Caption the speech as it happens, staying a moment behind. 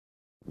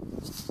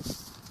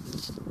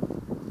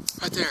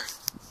Right there.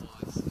 Oh,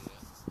 I see it.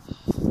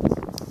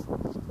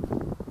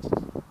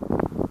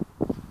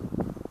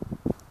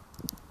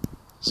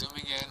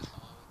 Zooming in.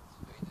 Oh,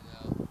 it's faded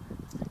out.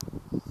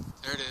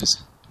 There it is.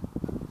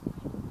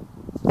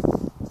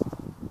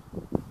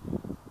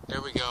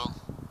 There we go.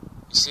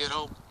 You see it,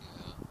 Hope?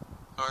 Yeah.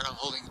 Alright, I'm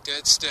holding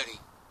dead steady.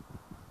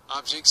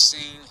 Object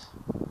seen.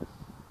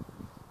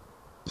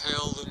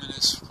 Pale,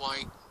 luminous,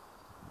 white.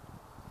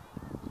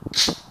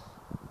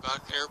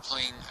 About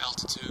airplane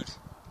altitude.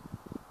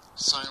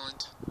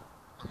 Silent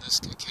on this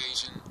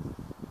occasion.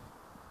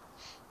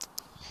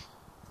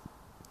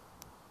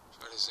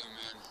 Try to zoom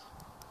in.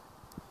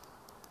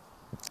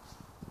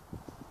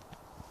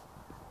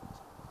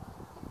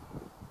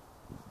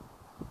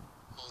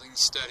 Holding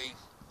steady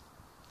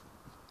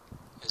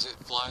as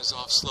it flies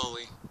off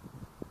slowly.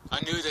 I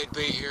knew they'd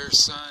be here,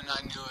 son.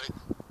 I knew it.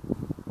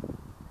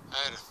 I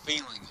had a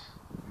feeling.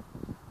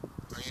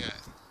 Where you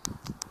at?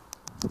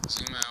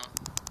 Zoom out.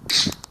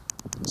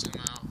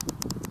 Zoom out.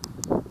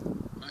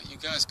 Well, you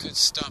guys could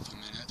stop a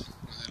minute.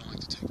 Well, they don't like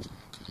to take them.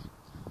 Okay.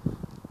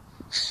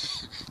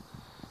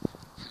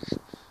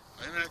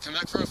 Wait a minute. Come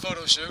back for a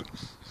photo shoot.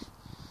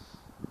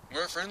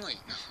 We're friendly.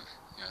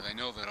 Yeah, they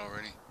know that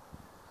already.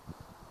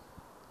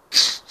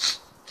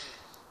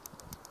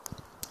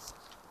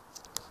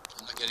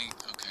 I'm not getting...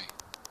 Okay.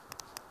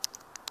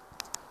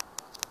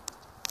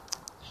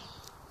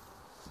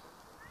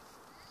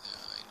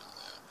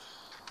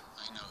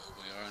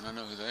 I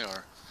know who they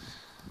are.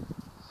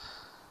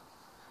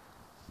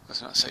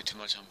 Let's not say too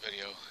much on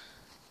video.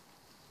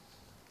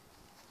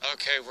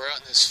 Okay, we're out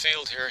in this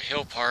field here,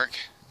 Hill Park,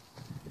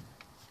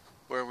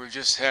 where we've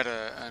just had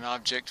an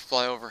object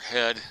fly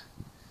overhead.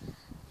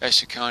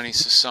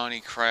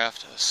 Sassani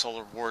craft, a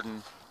solar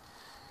Warden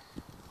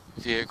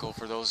vehicle.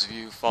 For those of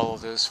you who follow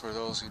this, for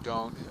those who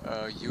don't,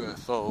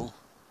 UFO.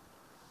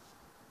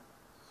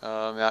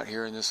 Out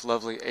here in this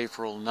lovely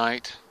April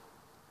night.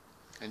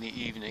 In the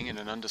evening in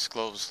an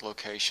undisclosed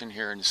location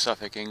here in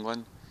Suffolk,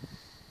 England.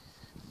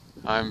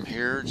 I'm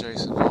here,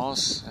 Jason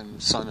Moss,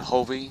 and son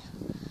Holby.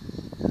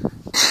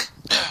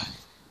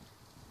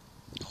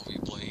 Holby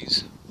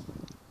Blaze.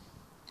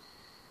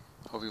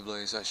 Holby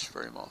Blaze,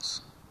 Ashbury Moss.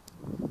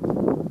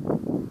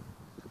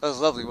 That was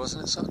lovely,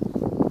 wasn't it, son?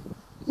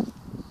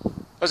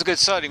 That was a good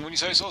sighting,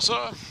 wouldn't you say so,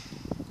 sir?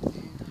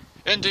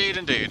 Indeed,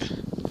 indeed.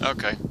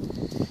 Okay.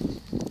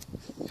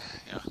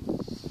 Yeah.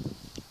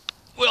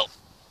 Well,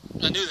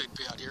 I knew they'd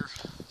be out here.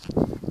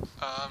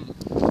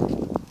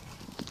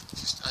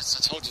 I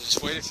told you,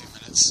 just wait a few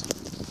minutes.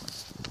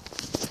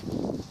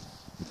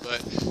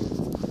 But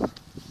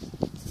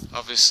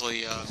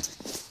obviously,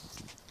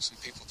 some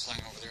people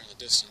playing over there in the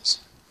distance.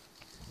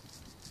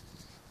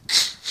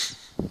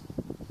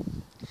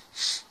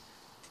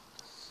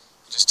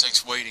 It just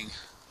takes waiting.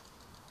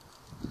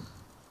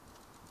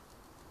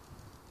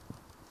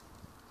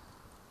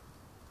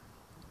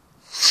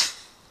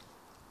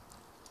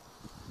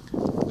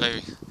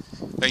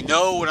 They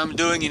know what I'm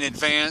doing in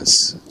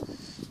advance,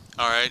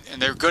 alright,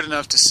 and they're good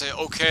enough to say,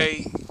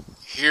 okay,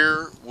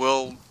 here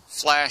we'll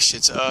flash,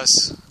 it's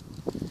us.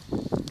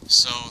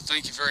 So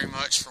thank you very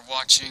much for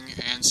watching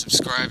and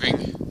subscribing.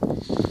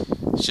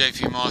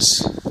 JP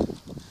Moss.